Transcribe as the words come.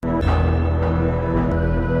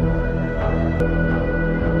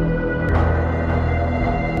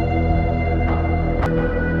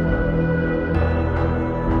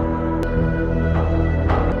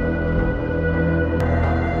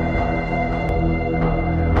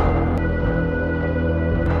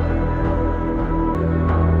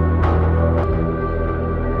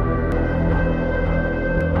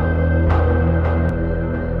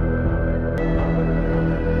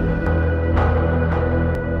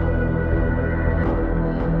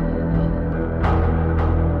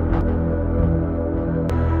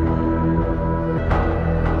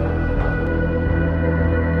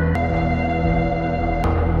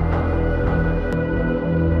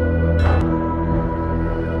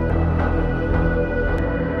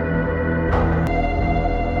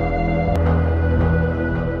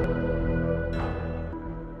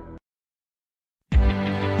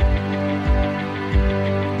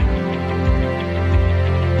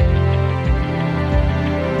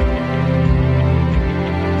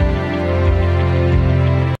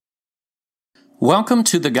Welcome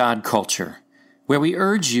to the God Culture, where we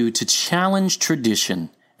urge you to challenge tradition,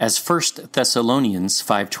 as 1 Thessalonians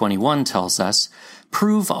 5:21 tells us,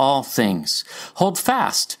 prove all things, hold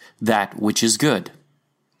fast that which is good.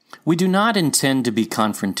 We do not intend to be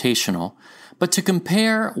confrontational, but to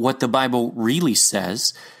compare what the Bible really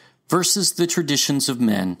says versus the traditions of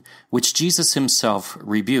men, which Jesus himself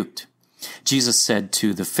rebuked. Jesus said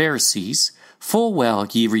to the Pharisees, "Full well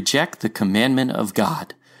ye reject the commandment of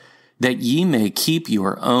God, that ye may keep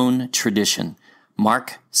your own tradition."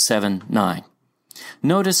 Mark 7:9.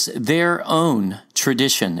 Notice their own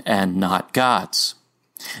tradition and not God's.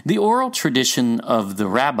 The oral tradition of the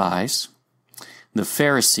rabbis, the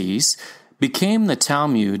Pharisees, became the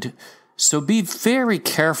Talmud, so be very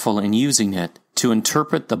careful in using it to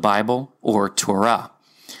interpret the Bible or Torah.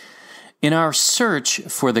 In our search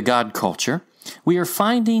for the God culture, we are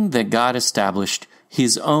finding that God established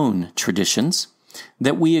his own traditions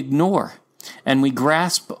that we ignore, and we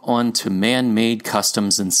grasp onto man-made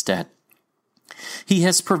customs instead. He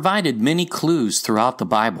has provided many clues throughout the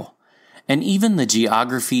Bible, and even the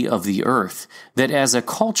geography of the earth, that as a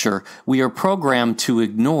culture we are programmed to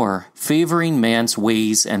ignore, favoring man's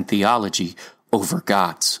ways and theology over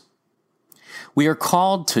God's. We are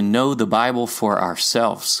called to know the Bible for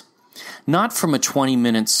ourselves, not from a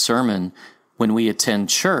 20-minute sermon when we attend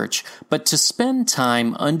church, but to spend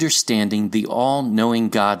time understanding the all-knowing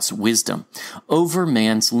God's wisdom over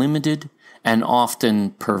man's limited and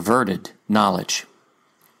often perverted knowledge.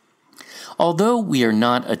 Although we are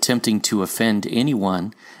not attempting to offend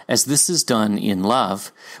anyone, as this is done in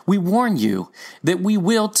love, we warn you that we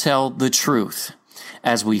will tell the truth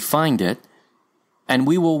as we find it, and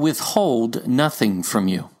we will withhold nothing from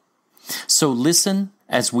you. So listen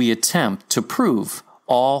as we attempt to prove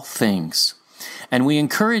all things, and we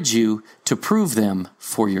encourage you to prove them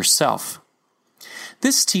for yourself.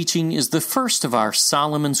 This teaching is the first of our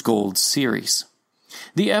Solomon's Gold series.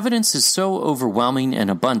 The evidence is so overwhelming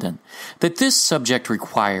and abundant that this subject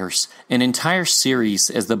requires an entire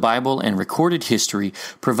series, as the Bible and recorded history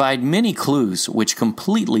provide many clues which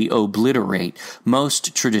completely obliterate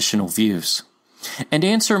most traditional views and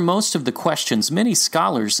answer most of the questions many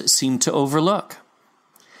scholars seem to overlook.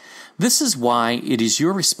 This is why it is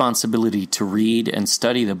your responsibility to read and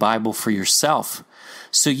study the Bible for yourself,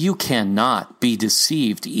 so you cannot be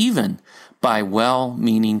deceived even by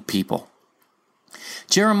well-meaning people.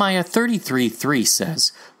 Jeremiah 33:3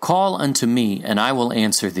 says, "Call unto me, and I will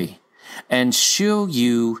answer thee, and shew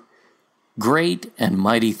you great and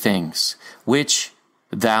mighty things, which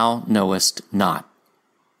thou knowest not."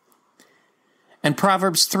 And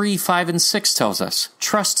Proverbs 3:5-6 tells us,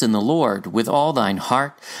 "Trust in the Lord with all thine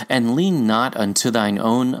heart, and lean not unto thine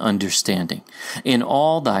own understanding. In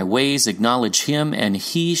all thy ways acknowledge him, and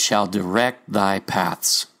he shall direct thy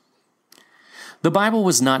paths." The Bible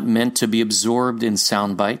was not meant to be absorbed in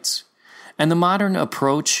sound bites, and the modern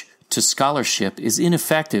approach to scholarship is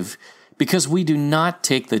ineffective because we do not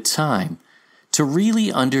take the time to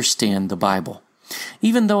really understand the Bible.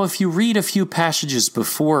 Even though if you read a few passages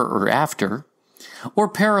before or after, or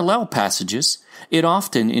parallel passages, it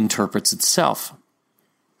often interprets itself.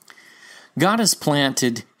 God has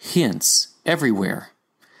planted hints everywhere,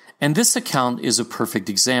 and this account is a perfect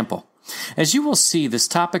example. As you will see, this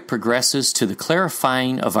topic progresses to the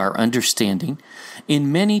clarifying of our understanding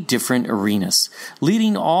in many different arenas,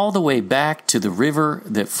 leading all the way back to the river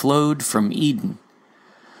that flowed from Eden,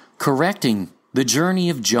 correcting the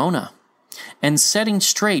journey of Jonah, and setting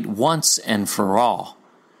straight once and for all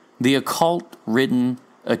the occult-written,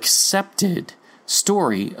 accepted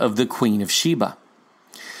story of the Queen of Sheba.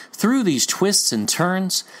 Through these twists and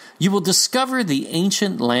turns, you will discover the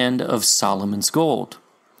ancient land of Solomon's Gold,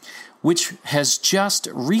 which has just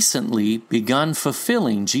recently begun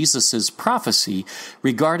fulfilling Jesus' prophecy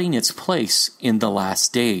regarding its place in the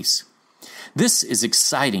last days. This is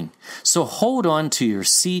exciting, so hold on to your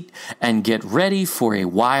seat and get ready for a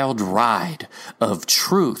wild ride of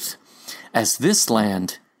truth, as this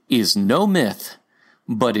land is no myth,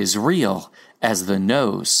 but is real as the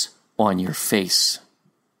nose on your face.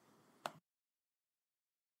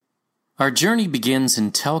 Our journey begins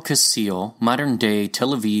in Tel Qasil, modern-day Tel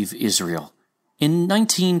Aviv, Israel, in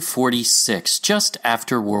 1946, just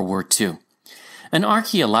after World War II. An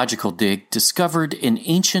archaeological dig discovered an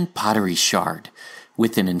ancient pottery shard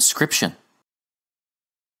with an inscription.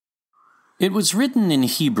 It was written in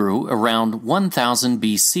Hebrew around 1000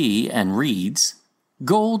 BC and reads,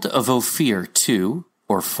 "Gold of Ophir 2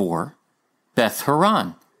 or 4, Beth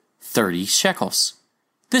Haran, 30 shekels."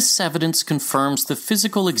 This evidence confirms the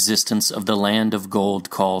physical existence of the land of gold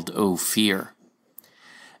called Ophir.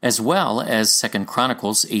 as well as 2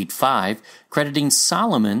 Chronicles 8:5, crediting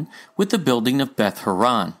Solomon with the building of Beth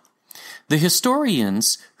Horon. The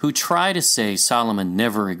historians who try to say Solomon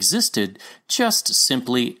never existed just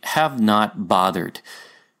simply have not bothered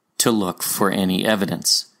to look for any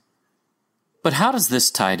evidence. But how does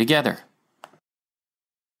this tie together?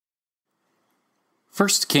 1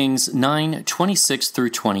 Kings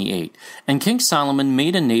 9:26-28, and King Solomon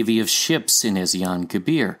made a navy of ships in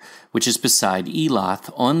Ezion-Geber, which is beside Elath,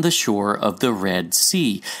 on the shore of the Red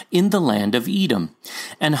Sea, in the land of Edom.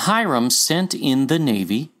 And Hiram sent in the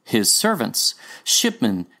navy his servants,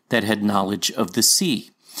 shipmen that had knowledge of the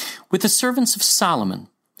sea, with the servants of Solomon.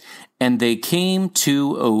 And they came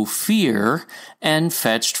to Ophir, and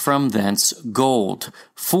fetched from thence gold,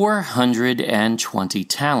 420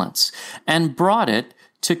 talents, and brought it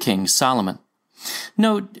to King Solomon.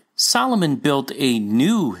 Note, Solomon built a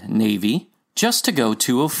new navy just to go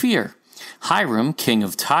to Ophir. Hiram, king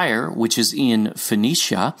of Tyre, which is in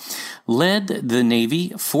Phoenicia, led the navy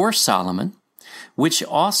for Solomon, which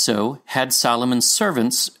also had Solomon's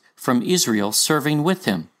servants from Israel serving with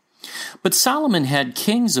him. But Solomon had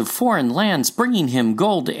kings of foreign lands bringing him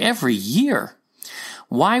gold every year.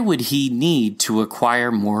 Why would he need to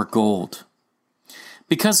acquire more gold?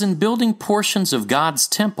 Because in building portions of God's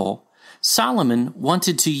temple, Solomon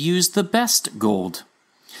wanted to use the best gold.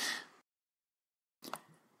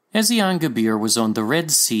 Ezion-Geber was on the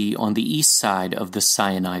Red Sea on the east side of the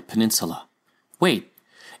Sinai Peninsula. Wait,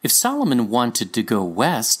 if Solomon wanted to go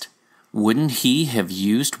west, wouldn't he have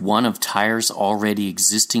used one of Tyre's already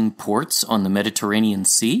existing ports on the Mediterranean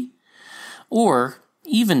Sea? Or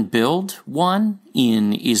even build one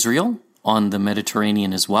in Israel on the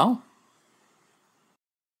Mediterranean as well?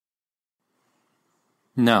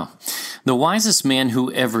 No. The wisest man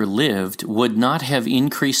who ever lived would not have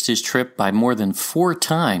increased his trip by more than 4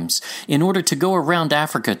 times in order to go around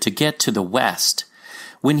Africa to get to the west,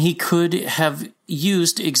 when he could have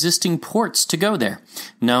used existing ports to go there.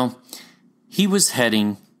 No, he was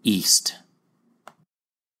heading east.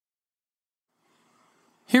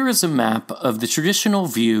 Here is a map of the traditional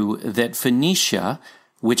view that Phoenicia,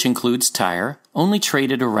 which includes Tyre, only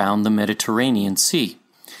traded around the Mediterranean Sea.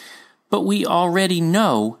 But we already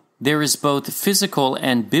know there is both physical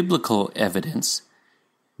and biblical evidence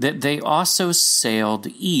that they also sailed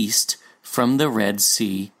east from the Red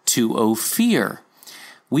Sea to Ophir.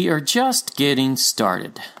 We are just getting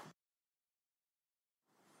started.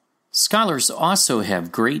 Scholars also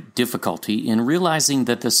have great difficulty in realizing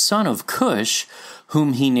that the son of Cush,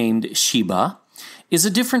 whom he named Sheba, is a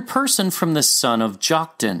different person from the son of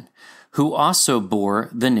Joktan, who also bore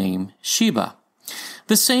the name Sheba.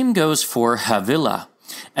 The same goes for Havilah,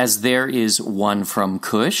 as there is one from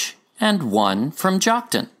Cush and one from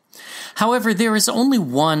Joktan. However, there is only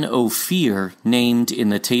one Ophir named in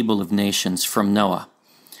the Table of Nations from Noah.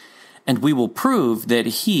 And we will prove that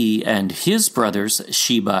he and his brothers,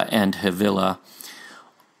 Sheba and Havilah,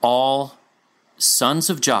 all sons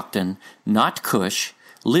of Joktan, not Cush,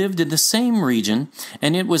 lived in the same region,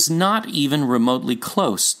 and it was not even remotely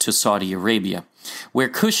close to Saudi Arabia, where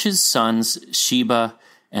Cush's sons, Sheba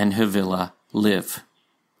and Havilah, live.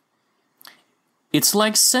 It's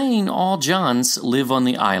like saying all Johns live on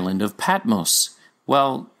the island of Patmos.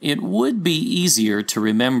 Well, it would be easier to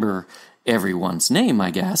remember everyone's name, I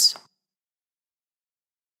guess.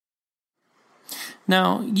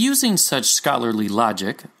 Now, using such scholarly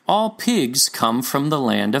logic, all pigs come from the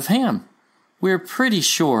land of Ham. We're pretty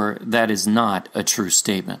sure that is not a true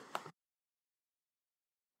statement.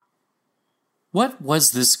 What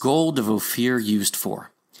was this gold of Ophir used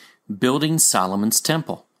for? Building Solomon's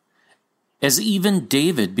temple. As even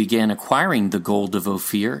David began acquiring the gold of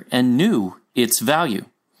Ophir and knew its value.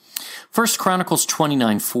 1 Chronicles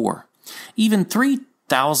 29:4. Even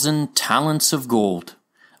 3,000 talents of gold,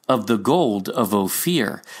 of the gold of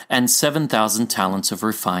Ophir, and 7,000 talents of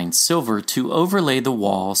refined silver to overlay the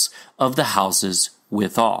walls of the houses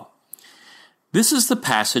withal. This is the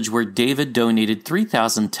passage where David donated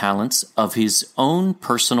 3,000 talents of his own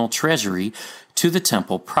personal treasury to the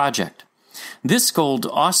temple project. This gold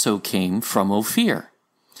also came from Ophir.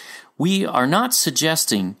 We are not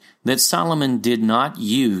suggesting that Solomon did not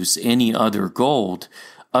use any other gold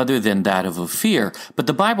other than that of Ophir, but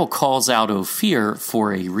the Bible calls out Ophir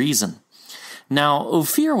for a reason. Now,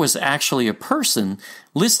 Ophir was actually a person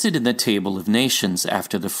listed in the Table of Nations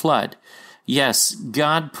after the flood. Yes,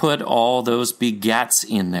 God put all those begats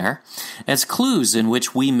in there as clues in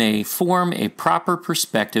which we may form a proper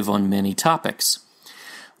perspective on many topics.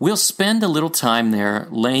 We'll spend a little time there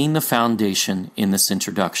laying the foundation in this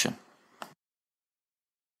introduction.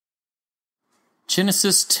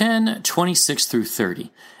 Genesis 10:26 through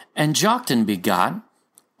 30. And Joktan begot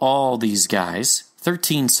all these guys,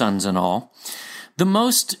 13 sons in all, the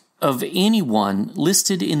most of anyone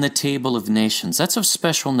listed in the table of nations. That's of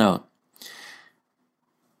special note.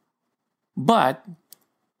 But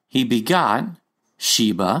he begot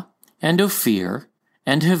Sheba and Ophir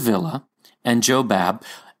and Havilah and Jobab.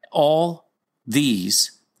 All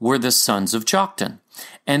these were the sons of Joktan,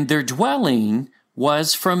 and their dwelling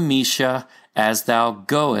was from Mesha as thou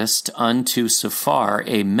goest unto Sephar,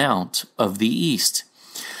 a mount of the east.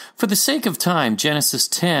 For the sake of time, Genesis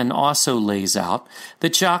 10 also lays out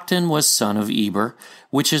that Joktan was son of Eber,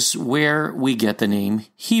 which is where we get the name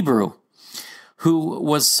Hebrew, who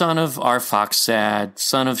was son of Arphaxad,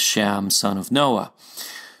 son of Shem, son of Noah.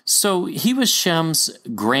 So he was Shem's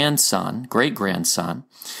grandson, great-grandson.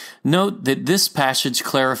 Note that this passage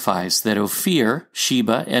clarifies that Ophir,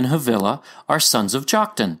 Sheba, and Havilah are sons of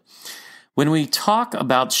Joktan. When we talk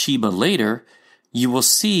about Sheba later, you will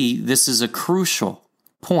see this is a crucial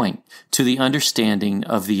point to the understanding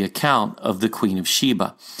of the account of the Queen of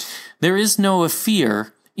Sheba. There is no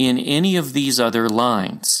Ophir in any of these other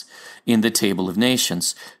lines in the Table of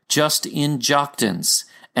Nations, just in Joktan's,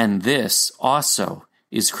 and this also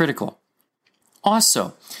is critical.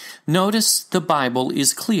 Also, notice the Bible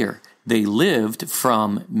is clear. They lived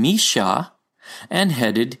from Mesha and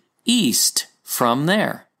headed east from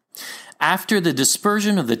there. After the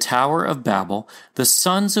dispersion of the Tower of Babel, the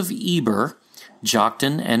sons of Eber,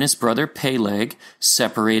 Joktan and his brother Peleg,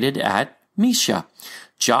 separated at Mesha.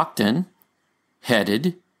 Joktan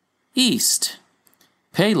headed east.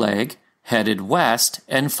 Peleg headed west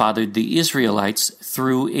and fathered the Israelites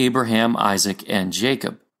through Abraham, Isaac, and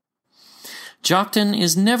Jacob. Joktan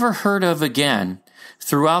is never heard of again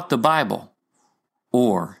throughout the Bible.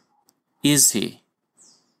 Or is he?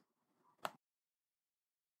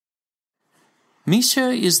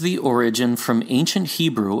 Mesha is the origin from ancient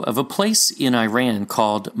Hebrew of a place in Iran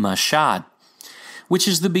called Mashhad, which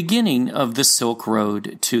is the beginning of the Silk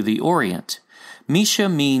Road to the Orient.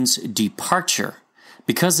 Mesha means departure,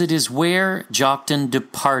 because it is where Joktan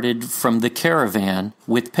departed from the caravan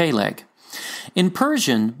with Peleg. In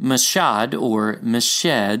Persian, Mashhad or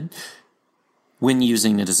Meshed, when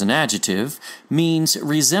using it as an adjective, means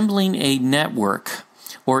resembling a network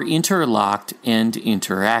or interlocked and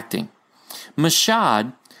interacting.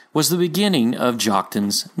 Mashhad was the beginning of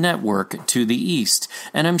Joktan's network to the east,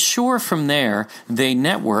 and I'm sure from there they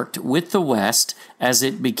networked with the west as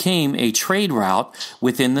it became a trade route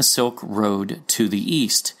within the Silk Road to the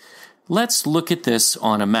east. Let's look at this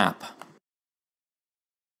on a map.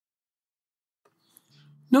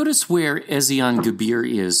 Notice where Ezion-Geber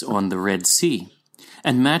is on the Red Sea,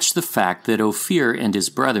 and match the fact that Ophir and his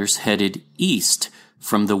brothers headed east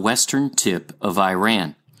from the western tip of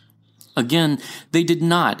Iran. Again, they did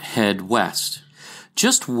not head west.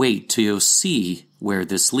 Just wait till you see where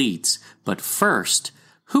this leads. But first,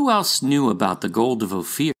 who else knew about the gold of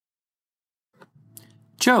Ophir?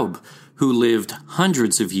 Job, who lived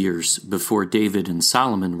hundreds of years before David and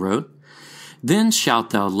Solomon wrote, "Then shalt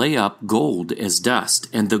thou lay up gold as dust,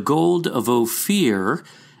 and the gold of Ophir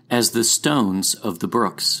as the stones of the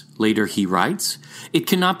brooks." Later he writes, "It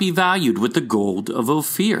cannot be valued with the gold of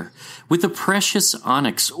Ophir, with the precious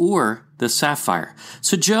onyx or the sapphire."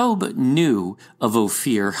 So Job knew of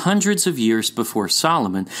Ophir hundreds of years before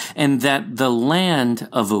Solomon, and that the land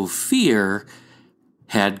of Ophir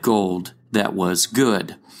had gold that was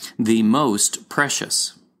good, the most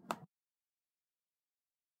precious.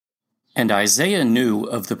 And Isaiah knew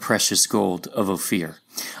of the precious gold of Ophir.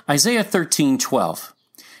 Isaiah 13:12.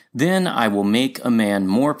 "Then I will make a man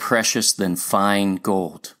more precious than fine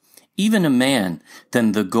gold, even a man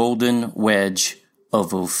than the golden wedge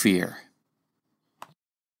of Ophir."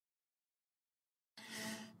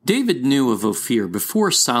 David knew of Ophir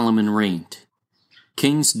before Solomon reigned.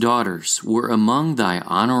 "King's daughters were among thy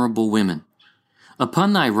honorable women.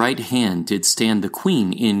 Upon thy right hand did stand the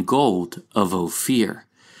queen in gold of Ophir."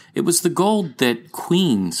 It was the gold that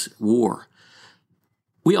queens wore.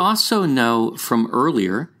 We also know from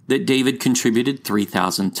earlier that David contributed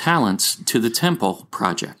 3,000 talents to the temple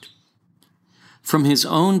project. From his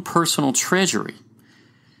own personal treasury,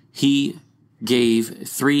 he gave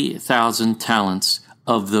 3,000 talents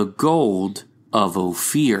of the gold of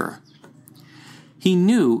Ophir. He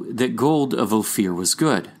knew that gold of Ophir was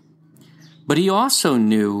good, but he also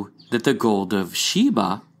knew that the gold of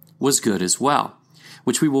Sheba was good as well,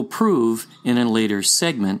 which we will prove in a later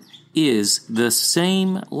segment is the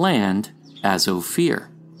same land as Ophir.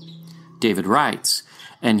 David writes,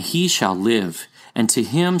 "And he shall live, and to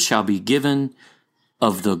him shall be given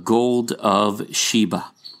of the gold of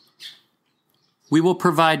Sheba." we will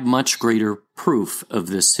provide much greater proof of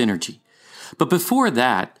this synergy. But before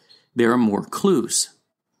that, there are more clues.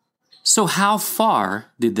 So how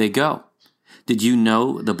far did they go? Did you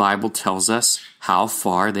know the Bible tells us how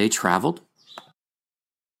far they traveled?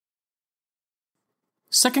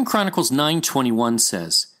 2 Chronicles 9:21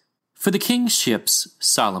 says, "For the king's ships,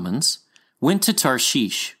 Solomon's, went to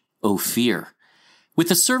Tarshish, Ophir, with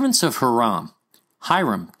the servants of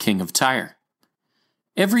Hiram, king of Tyre.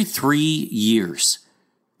 Every 3 years,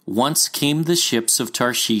 once came the ships of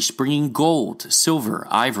Tarshish bringing gold, silver,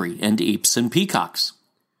 ivory, and apes and peacocks."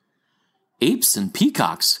 Apes and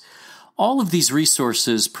peacocks? All of these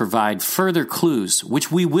resources provide further clues,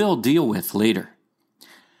 which we will deal with later.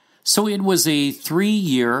 So it was a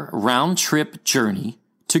 3-year round-trip journey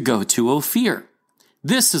to go to Ophir.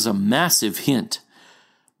 This is a massive hint.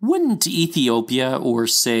 Wouldn't Ethiopia or,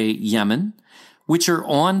 say, Yemen, which are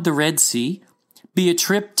on the Red Sea, be a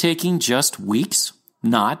trip taking just weeks,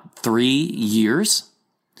 not 3 years?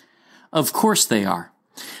 Of course they are.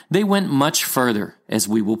 They went much further, as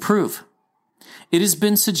we will prove. It has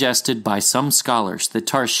been suggested by some scholars that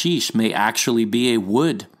Tarshish may actually be a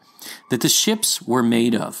wood that the ships were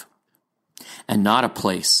made of, and not a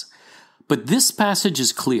place. But this passage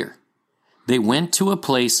is clear. They went to a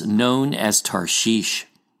place known as Tarshish.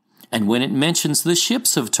 And when it mentions the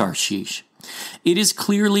ships of Tarshish, it is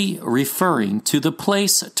clearly referring to the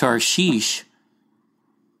place Tarshish,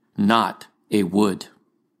 not a wood.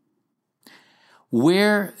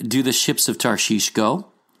 Where do the ships of Tarshish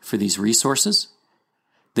go for these resources?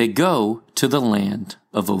 They go to the land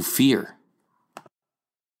of Ophir.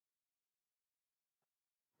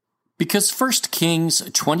 Because 1 Kings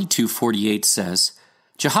 22:48 says,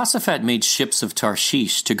 Jehoshaphat made ships of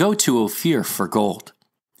Tarshish to go to Ophir for gold.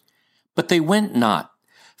 But they went not,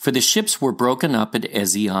 for the ships were broken up at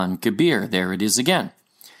Ezion-Geber. There it is again.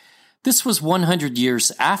 This was 100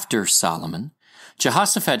 years after Solomon.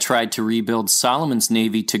 Jehoshaphat tried to rebuild Solomon's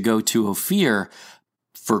navy to go to Ophir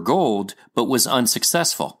for gold, but was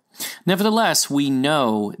unsuccessful. Nevertheless, we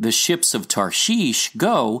know the ships of Tarshish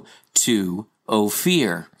go to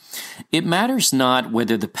Ophir. It matters not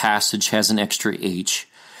whether the passage has an extra H,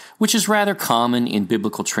 which is rather common in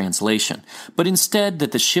biblical translation, but instead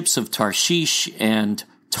that the ships of Tarshish and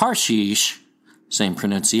Tarshish, same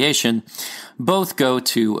pronunciation, both go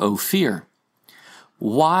to Ophir.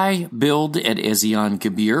 Why build at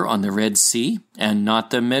Ezion-Geber on the Red Sea and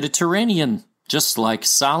not the Mediterranean, just like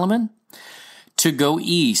Solomon? To go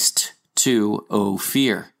east to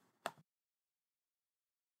Ophir.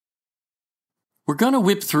 We're going to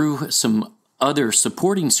whip through some other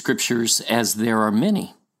supporting scriptures, as there are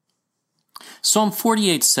many. Psalm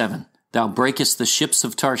 48:7, "Thou breakest the ships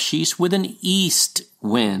of Tarshish with an east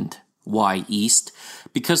wind." Why east?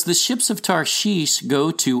 Because the ships of Tarshish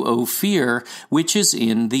go to Ophir, which is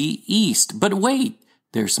in the east. But wait,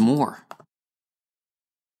 there's more.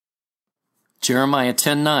 Jeremiah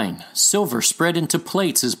 10:9, "Silver spread into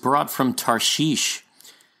plates is brought from Tarshish."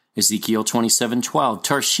 Ezekiel 27:12,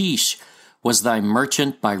 "Tarshish was thy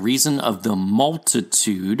merchant by reason of the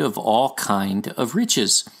multitude of all kind of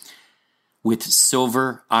riches. With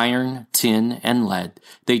silver, iron, tin, and lead,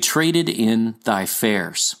 they traded in thy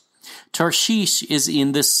fairs." Tarshish is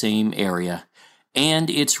in the same area, and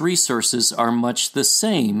its resources are much the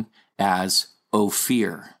same as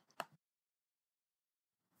Ophir.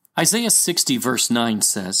 Isaiah 60 verse 9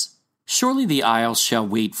 says, "Surely the isles shall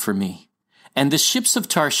wait for me, and the ships of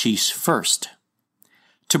Tarshish first,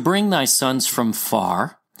 to bring thy sons from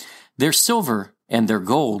far, their silver and their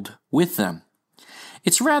gold with them."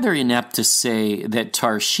 It's rather inept to say that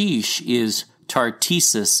Tarshish is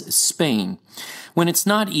Tartessus, Spain, when it's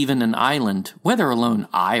not even an island, let alone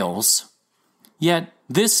isles. Yet,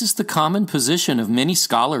 this is the common position of many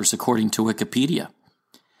scholars according to Wikipedia.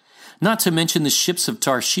 Not to mention the ships of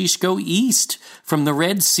Tarshish go east from the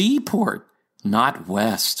Red Sea port, not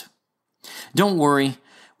west. Don't worry,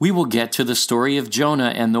 we will get to the story of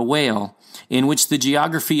Jonah and the whale, in which the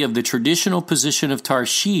geography of the traditional position of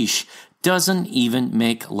Tarshish doesn't even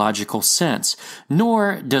make logical sense,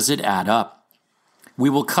 nor does it add up. We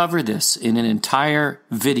will cover this in an entire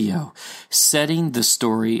video, setting the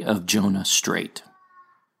story of Jonah straight.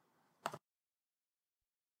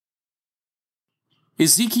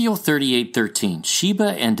 Ezekiel 38:13,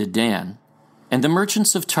 "Sheba and Dedan, and the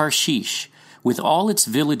merchants of Tarshish, with all its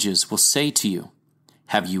villages, will say to you,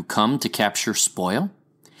 Have you come to capture spoil?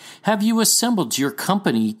 Have you assembled your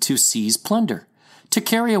company to seize plunder, to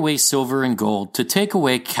carry away silver and gold, to take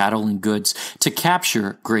away cattle and goods, to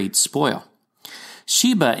capture great spoil?"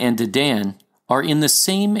 Sheba and Dedan are in the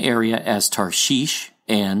same area as Tarshish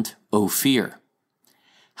and Ophir.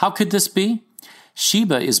 How could this be?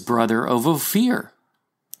 Sheba is brother of Ophir,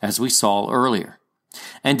 as we saw earlier.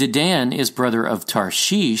 And Dedan is brother of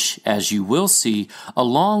Tarshish, as you will see,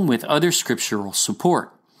 along with other scriptural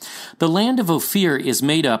support. The land of Ophir is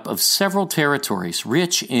made up of several territories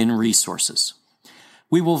rich in resources.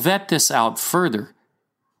 We will vet this out further,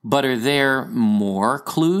 but are there more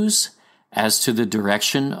clues as to the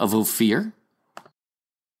direction of Ophir?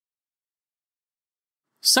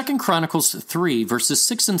 2 Chronicles 3, verses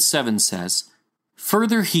 6 and 7 says,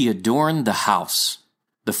 "Further he adorned the house,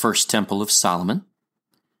 the first temple of Solomon,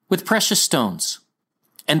 with precious stones,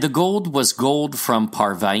 and the gold was gold from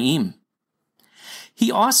Parvaim.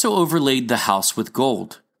 He also overlaid the house with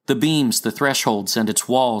gold, the beams, the thresholds, and its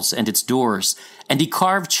walls, and its doors, and he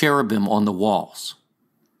carved cherubim on the walls."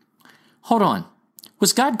 Hold on.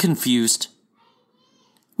 Was God confused?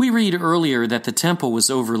 We read earlier that the temple was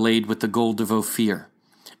overlaid with the gold of Ophir,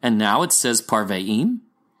 and now it says Parvaim?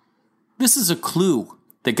 This is a clue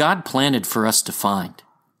that God planted for us to find.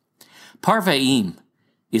 Parvaim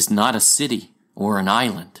is not a city or an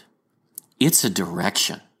island. It's a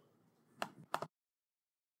direction.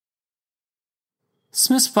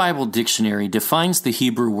 Smith's Bible Dictionary defines the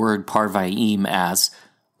Hebrew word Parvaim as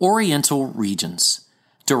Oriental regions,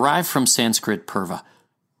 derived from Sanskrit purva,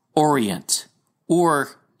 Orient,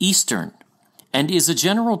 or Eastern, and is a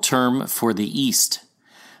general term for the East.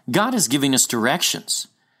 God is giving us directions.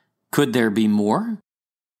 Could there be more?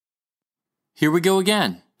 Here we go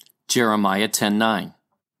again. Jeremiah 10:9.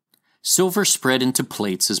 "Silver spread into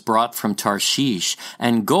plates is brought from Tarshish,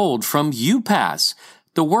 and gold from Upaz,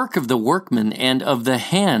 the work of the workman and of the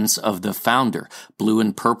hands of the founder. Blue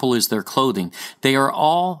and purple is their clothing. They are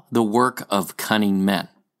all the work of cunning men."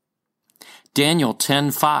 Daniel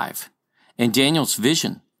 10:5. In Daniel's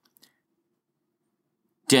vision,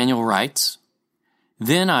 Daniel writes,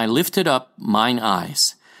 "Then I lifted up mine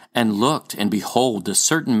eyes, and looked, and behold, a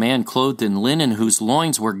certain man clothed in linen, whose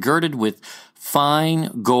loins were girded with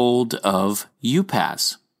fine gold of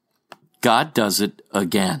Upaz." God does it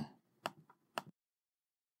again.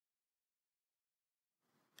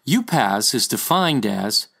 Upaz is defined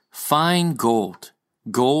as fine gold,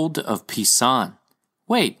 gold of Pisan.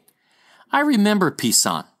 Wait, I remember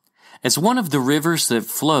Pisan as one of the rivers that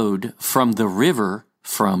flowed from the river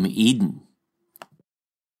from Eden.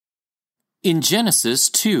 In Genesis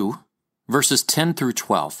 2, verses 10 through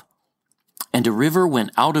 12, "And a river went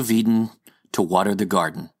out of Eden to water the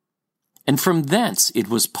garden. And from thence it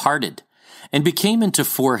was parted, and became into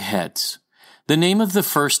 4 heads. The name of the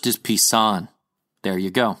first is Pisan." There you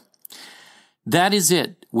go. "That is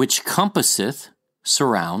it which compasseth,"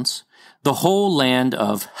 surrounds, "the whole land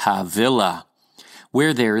of Havilah,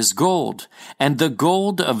 where there is gold, and the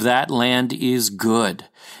gold of that land is good.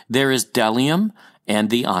 There is bdellium and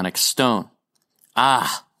the onyx stone."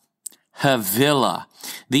 Ah, Havilah,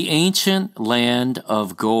 the ancient land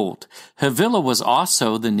of gold. Havilah was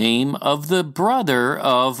also the name of the brother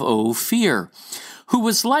of Ophir, who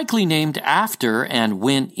was likely named after and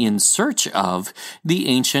went in search of the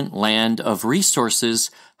ancient land of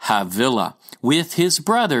resources, Havilah, with his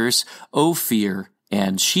brothers Ophir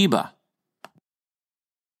and Sheba.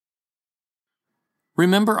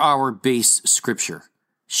 Remember our base scripture.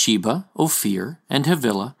 Sheba, Ophir, and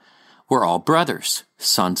Havilah were all brothers,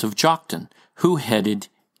 sons of Joktan, who headed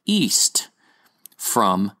east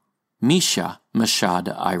from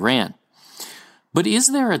Mashhad, Iran. But is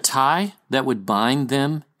there a tie that would bind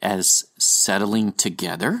them as settling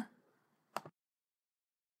together?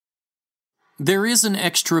 There is an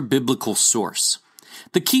extra biblical source.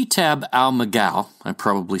 The Kitab al-Magal, I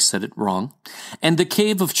probably said it wrong, and the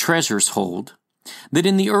Cave of Treasures hold that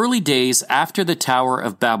in the early days after the Tower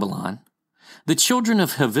of Babylon, the children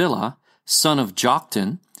of Havilah, son of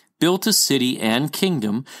Joktan, built a city and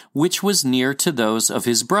kingdom which was near to those of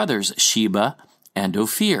his brothers Sheba and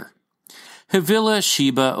Ophir. Havilah,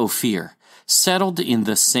 Sheba, Ophir settled in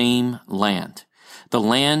the same land, the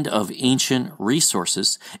land of ancient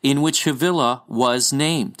resources in which Havilah was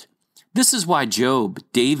named. This is why Job,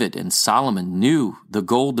 David, and Solomon knew the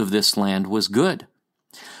gold of this land was good.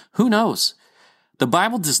 Who knows? The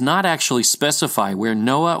Bible does not actually specify where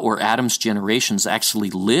Noah or Adam's generations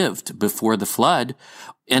actually lived before the flood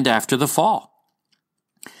and after the fall.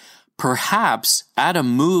 Perhaps Adam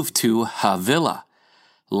moved to Havilah,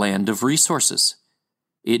 land of resources.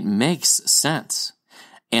 It makes sense,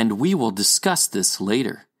 and we will discuss this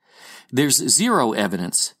later. There's zero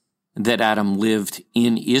evidence that Adam lived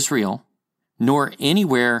in Israel, nor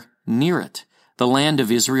anywhere near it. The land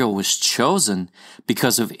of Israel was chosen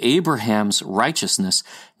because of Abraham's righteousness,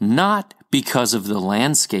 not because of the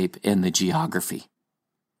landscape and the geography.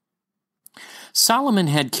 Solomon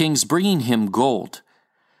had kings bringing him gold.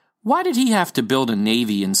 Why did he have to build a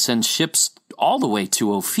navy and send ships all the way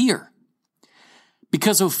to Ophir?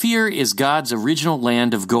 Because Ophir is God's original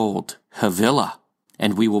land of gold, Havilah,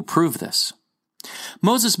 and we will prove this.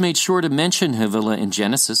 Moses made sure to mention Havilah in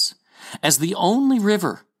Genesis as the only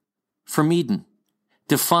river from Eden,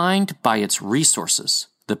 defined by its resources,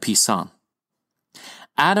 the Pison.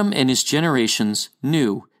 Adam and his generations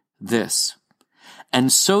knew this,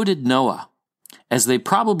 and so did Noah, as they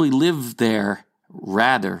probably lived there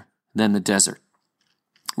rather than the desert.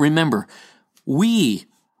 Remember, we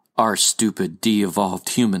are stupid, de-evolved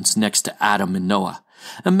humans next to Adam and Noah.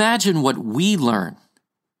 Imagine what we learn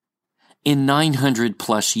in 900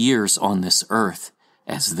 plus years on this earth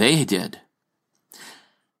as they did.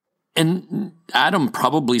 And Adam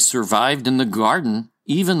probably survived in the garden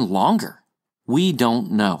even longer. We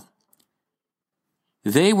don't know.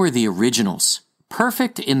 They were the originals,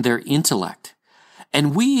 perfect in their intellect,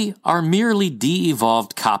 and we are merely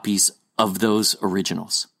de-evolved copies of those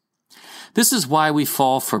originals. This is why we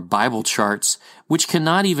fall for Bible charts which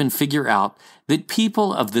cannot even figure out that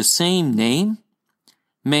people of the same name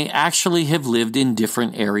may actually have lived in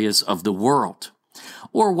different areas of the world,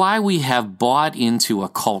 or why we have bought into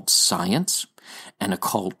occult science and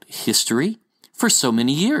occult history for so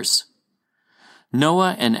many years.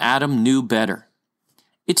 Noah and Adam knew better.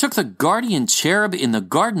 It took the guardian cherub in the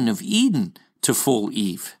Garden of Eden to fool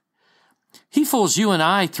Eve. He fools you and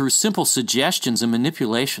I through simple suggestions and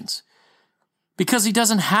manipulations, because he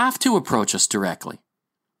doesn't have to approach us directly.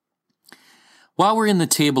 While we're in the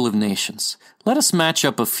Table of Nations, let us match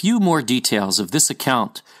up a few more details of this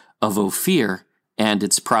account of Ophir and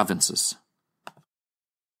its provinces.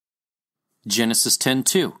 Genesis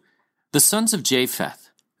 10:2. The sons of Japheth,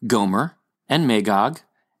 Gomer, and Magog,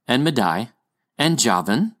 and Madai, and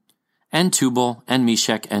Javan, and Tubal, and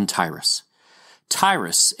Meshach, and Tyrus.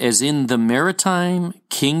 Tyrus, as in the maritime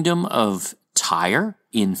kingdom of Tyre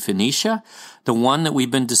in Phoenicia, the one that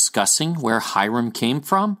we've been discussing where Hiram came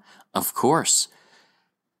from? Of course.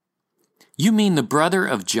 You mean the brother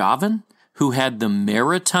of Javan, who had the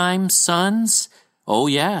maritime sons? Oh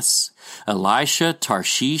yes, Elisha,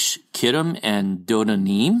 Tarshish, Kittim, and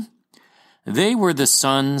Dodanim. They were the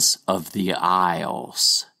sons of the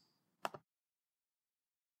isles.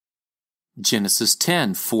 Genesis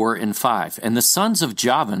 10:4 and 5. And the sons of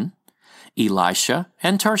Javan, Elisha,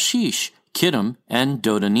 and Tarshish, Kittim, and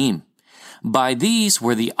Dodanim. By these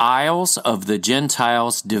were the isles of the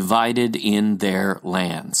Gentiles divided in their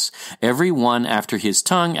lands, every one after his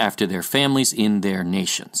tongue, after their families, in their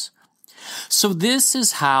nations. So this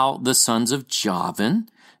is how the sons of Javan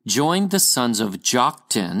joined the sons of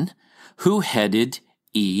Joktan, who headed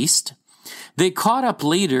east. They caught up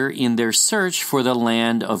later in their search for the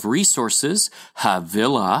land of resources,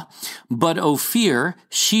 Havilah, but Ophir,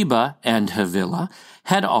 Sheba, and Havilah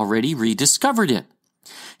had already rediscovered it.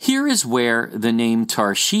 Here is where the name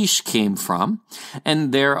Tarshish came from,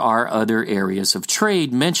 and there are other areas of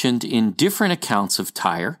trade mentioned in different accounts of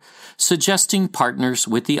Tyre, suggesting partners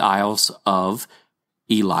with the isles of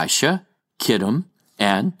Elisha, Kittim,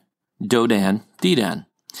 and Dedan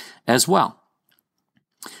as well.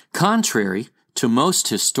 Contrary to most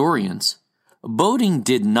historians, boating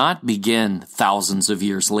did not begin thousands of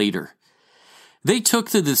years later. They took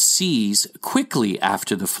to the seas quickly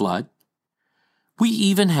after the flood. We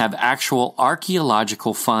even have actual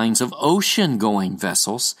archaeological finds of ocean-going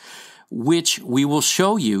vessels, which we will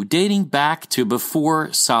show you dating back to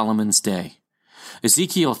before Solomon's day.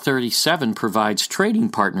 Ezekiel 37 provides trading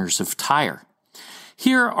partners of Tyre.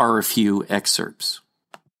 Here are a few excerpts.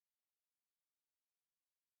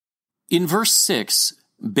 In verse 6,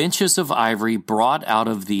 benches of ivory brought out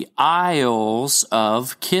of the isles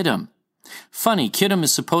of Kittim. Funny, Kittim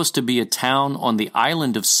is supposed to be a town on the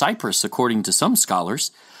island of Cyprus, according to some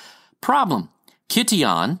scholars. Problem,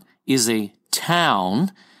 Kition is a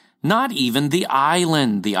town, not even the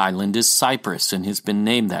island. The island is Cyprus and has been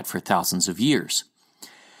named that for thousands of years.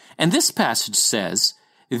 And this passage says,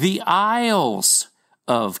 the isles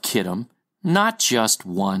of Kittim, not just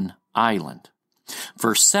one island.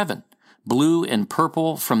 Verse 7, blue and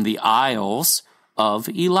purple from the isles of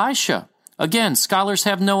Elisha. Again, scholars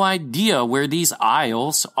have no idea where these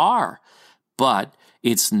isles are, but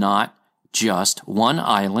it's not just one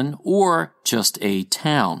island or just a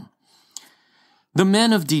town. The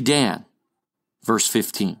men of Dedan, verse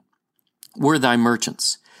 15, were thy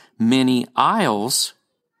merchants. Many isles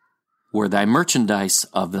were thy merchandise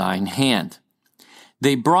of thine hand.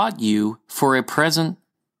 They brought you for a present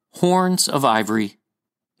horns of ivory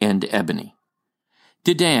and ebony.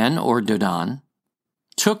 Dedan or Dodan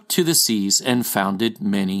took to the seas and founded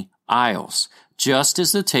many isles, just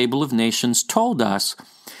as the Table of Nations told us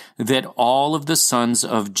that all of the sons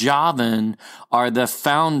of Javan are the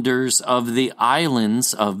founders of the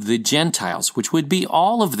islands of the Gentiles, which would be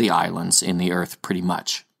all of the islands in the earth pretty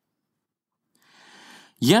much.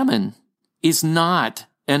 Yemen is not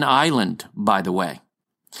an island, by the way.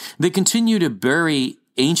 They continue to bury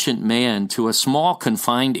ancient man to a small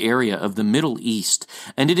confined area of the Middle East,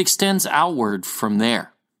 and it extends outward from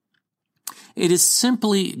there. It is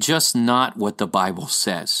simply just not what the Bible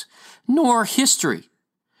says, nor history.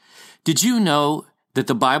 Did you know that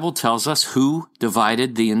the Bible tells us who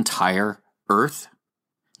divided the entire earth?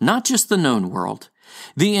 Not just the known world,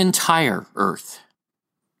 the entire earth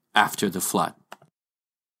after the flood.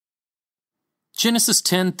 Genesis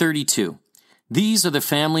 10:32. These are the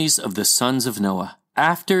families of the sons of Noah,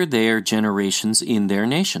 after their generations in their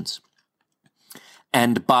nations.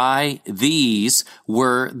 And by these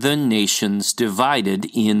were the nations divided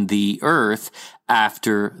in the earth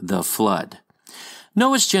after the flood.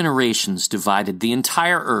 Noah's generations divided the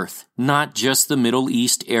entire earth, not just the Middle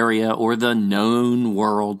East area or the known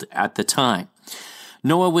world at the time.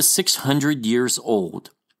 Noah was 600 years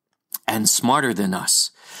old and smarter than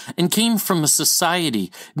us, and came from a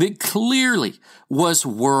society that clearly was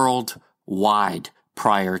worldwide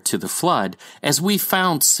prior to the flood, as we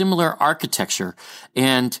found similar architecture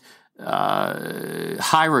and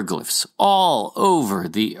hieroglyphs all over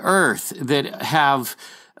the earth that have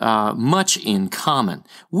much in common.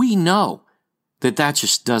 We know that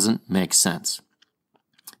just doesn't make sense.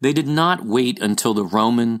 They did not wait until the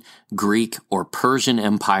Roman, Greek, or Persian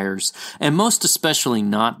empires, and most especially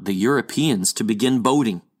not the Europeans, to begin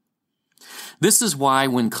boating. This is why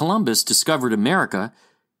when Columbus discovered America,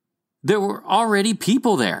 there were already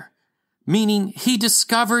people there, meaning he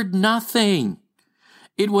discovered nothing.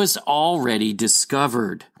 It was already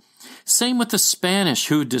discovered. Same with the Spanish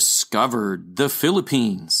who discovered the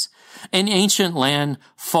Philippines, an ancient land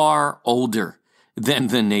far older than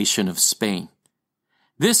the nation of Spain.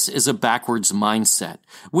 This is a backwards mindset,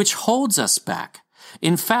 which holds us back.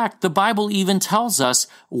 In fact, the Bible even tells us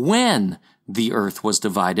when the earth was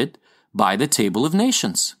divided by the Table of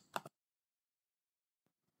Nations.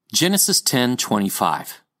 Genesis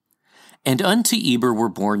 10:25. And unto Eber were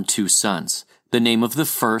born 2 sons. The name of the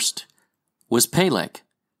first was Peleg,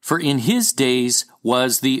 for in his days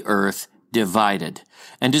was the earth divided.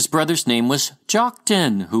 And his brother's name was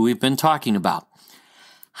Joktan, who we've been talking about.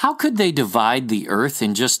 How could they divide the earth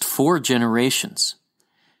in just 4 generations?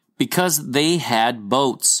 Because they had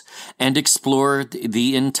boats and explored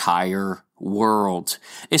the entire world,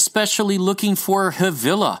 especially looking for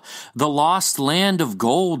Havilah, the lost land of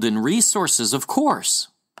gold and resources, of course.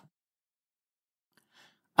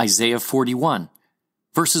 Isaiah 41,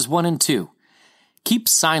 verses 1 and 2. Keep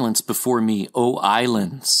silence before me, O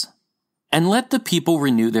islands, and let the people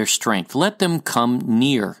renew their strength. Let them come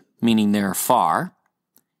near, meaning they're far.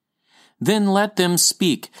 Then let them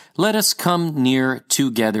speak. Let us come near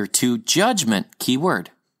together to judgment,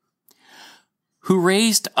 keyword. Who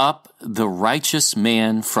raised up the righteous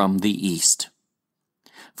man from the east.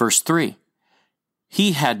 Verse 3.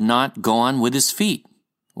 He had not gone with his feet.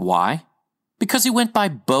 Why? Because he went by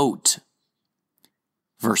boat.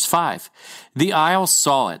 Verse 5. The isles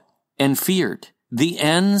saw it and feared. The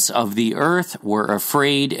ends of the earth were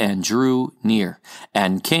afraid and drew near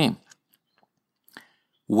and came.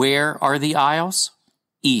 Where are the isles?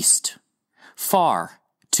 East. Far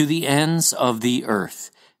to the ends of the earth.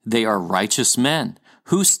 They are righteous men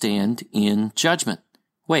who stand in judgment.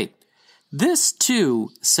 Wait, this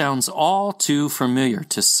too sounds all too familiar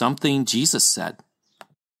to something Jesus said.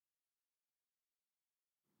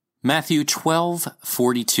 Matthew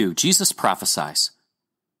 12:42, Jesus prophesies,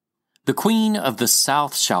 The queen of the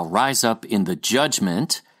south shall rise up in the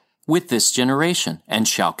judgment with this generation, and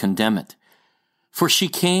shall condemn it. For she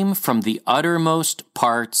came from the uttermost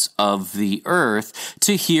parts of the earth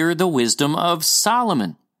to hear the wisdom of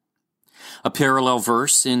Solomon. A parallel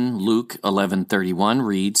verse in Luke 11:31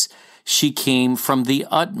 reads, She came from the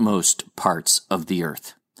utmost parts of the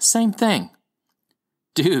earth. Same thing.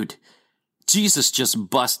 Dude, Jesus just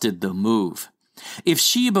busted the move. If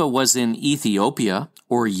Sheba was in Ethiopia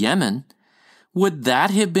or Yemen, would that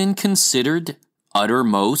have been considered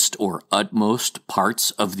uttermost or utmost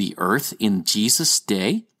parts of the earth in Jesus'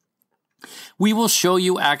 day? We will show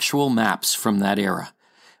you actual maps from that era,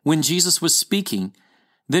 when Jesus was speaking,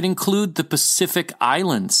 that include the Pacific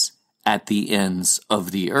Islands at the ends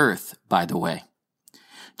of the earth, by the way.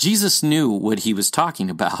 Jesus knew what he was talking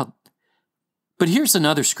about. But here's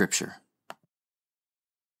another scripture.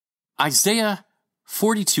 Isaiah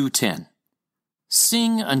 42:10.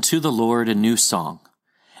 Sing unto the Lord a new song,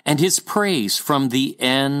 and his praise from the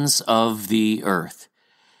ends of the earth.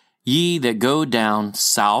 Ye that go down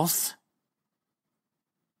south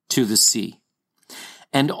to the sea,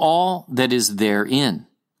 and all that is therein,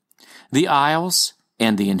 the isles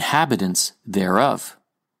and the inhabitants thereof.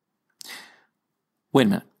 Wait a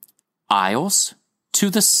minute. Isles to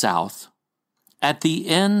the south, at the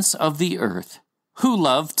ends of the earth, who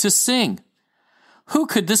love to sing. Who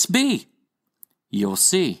could this be? You'll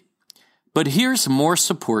see. But here's more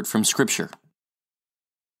support from Scripture.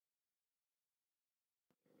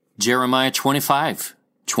 Jeremiah 25,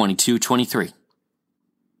 22, 23.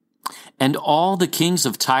 And all the kings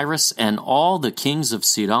of Tyrus and all the kings of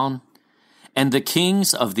Sidon, and the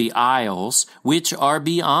kings of the isles which are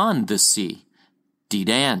beyond the sea,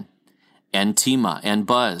 Dedan, and Tema, and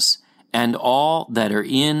Buz, and all that are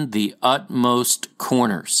in the utmost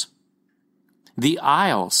corners. The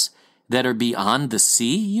isles that are beyond the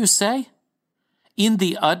sea, you say? In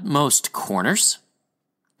the utmost corners?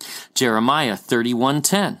 Jeremiah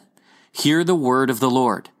 31:10. Hear the word of the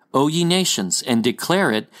Lord, O ye nations, and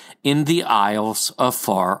declare it in the isles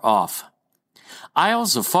afar off.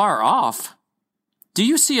 Isles afar off? Do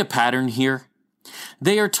you see a pattern here?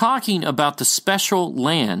 They are talking about the special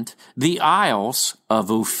land, the Isles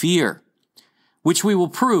of Ophir, which we will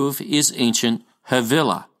prove is ancient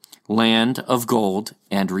Havilah, land of gold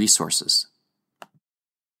and resources.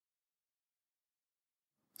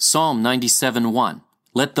 Psalm 97:1.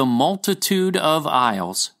 Let the multitude of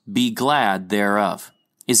isles be glad thereof.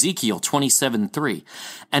 Ezekiel 27:3.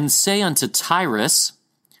 And say unto Tyrus,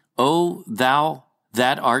 O thou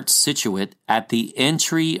that art situate at the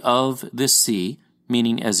entry of the sea,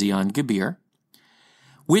 meaning Ezion Geber,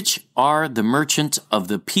 which are the merchant of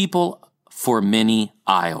the people for many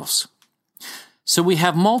isles. So we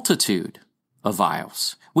have multitude of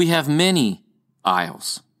isles. We have many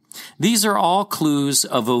isles. These are all clues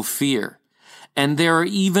of Ophir, and there are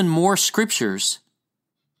even more scriptures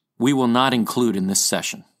we will not include in this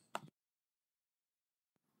session.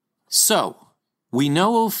 So, we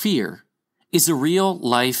know Ophir is a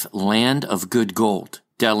real-life land of good gold,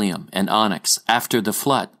 bdellium, and onyx after the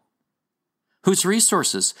flood, whose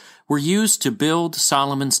resources were used to build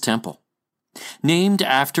Solomon's temple, named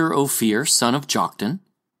after Ophir, son of Joktan,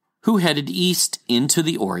 who headed east into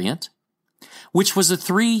the Orient, which was a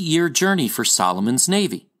 3-year journey for Solomon's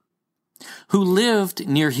navy, who lived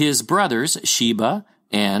near his brothers Sheba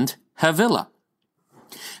and Havilah.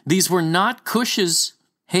 These were not Cush's,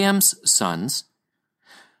 Ham's sons,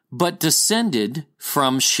 but descended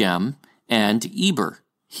from Shem and Eber,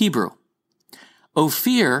 Hebrew.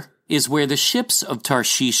 Ophir is where the ships of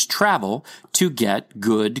Tarshish travel to get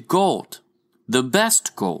good gold, the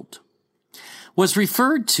best gold, was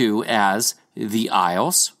referred to as the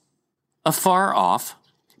isles, afar off,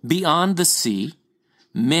 beyond the sea,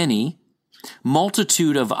 many,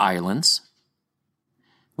 multitude of islands,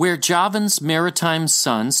 where Javan's maritime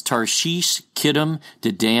sons Tarshish, Kittim,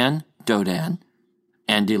 Dedan, Dodan,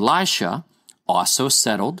 and Elisha also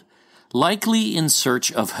settled, likely in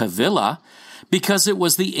search of Havilah, because it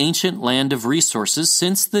was the ancient land of resources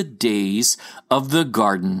since the days of the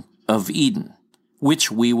Garden of Eden,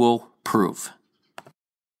 which we will prove.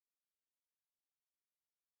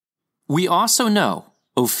 We also know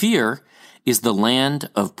Ophir is the land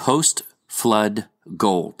of post-flood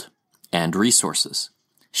gold and resources.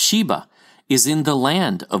 Sheba is in the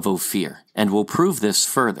land of Ophir, and we'll prove this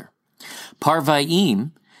further.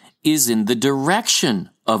 Parvaim is in the direction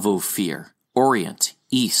of Ophir, Orient,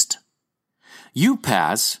 east.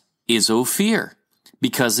 Upaz is Ophir,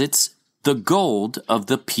 because it's the gold of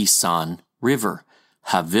the Pison River,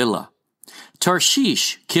 Havilah.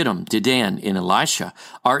 Tarshish, Kittim, Dedan, and Elisha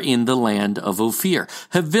are in the land of Ophir.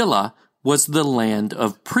 Havilah was the land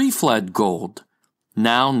of pre-flood gold,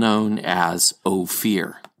 now known as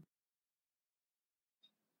Ophir.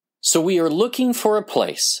 So we are looking for a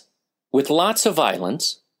place with lots of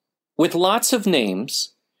islands, with lots of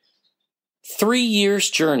names, 3 years'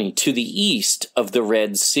 journey to the east of the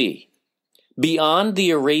Red Sea, beyond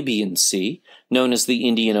the Arabian Sea, known as the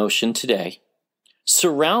Indian Ocean today,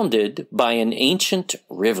 surrounded by an ancient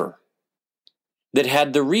river that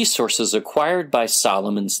had the resources acquired by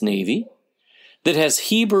Solomon's navy, that has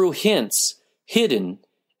Hebrew hints hidden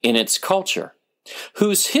in its culture,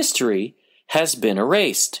 whose history has been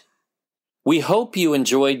erased. We hope you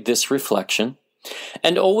enjoyed this reflection,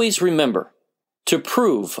 and always remember to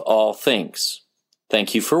prove all things.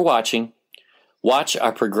 Thank you for watching. Watch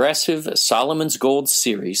our progressive Solomon's Gold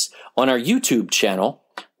series on our YouTube channel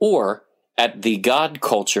or at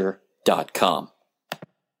thegodculture.com.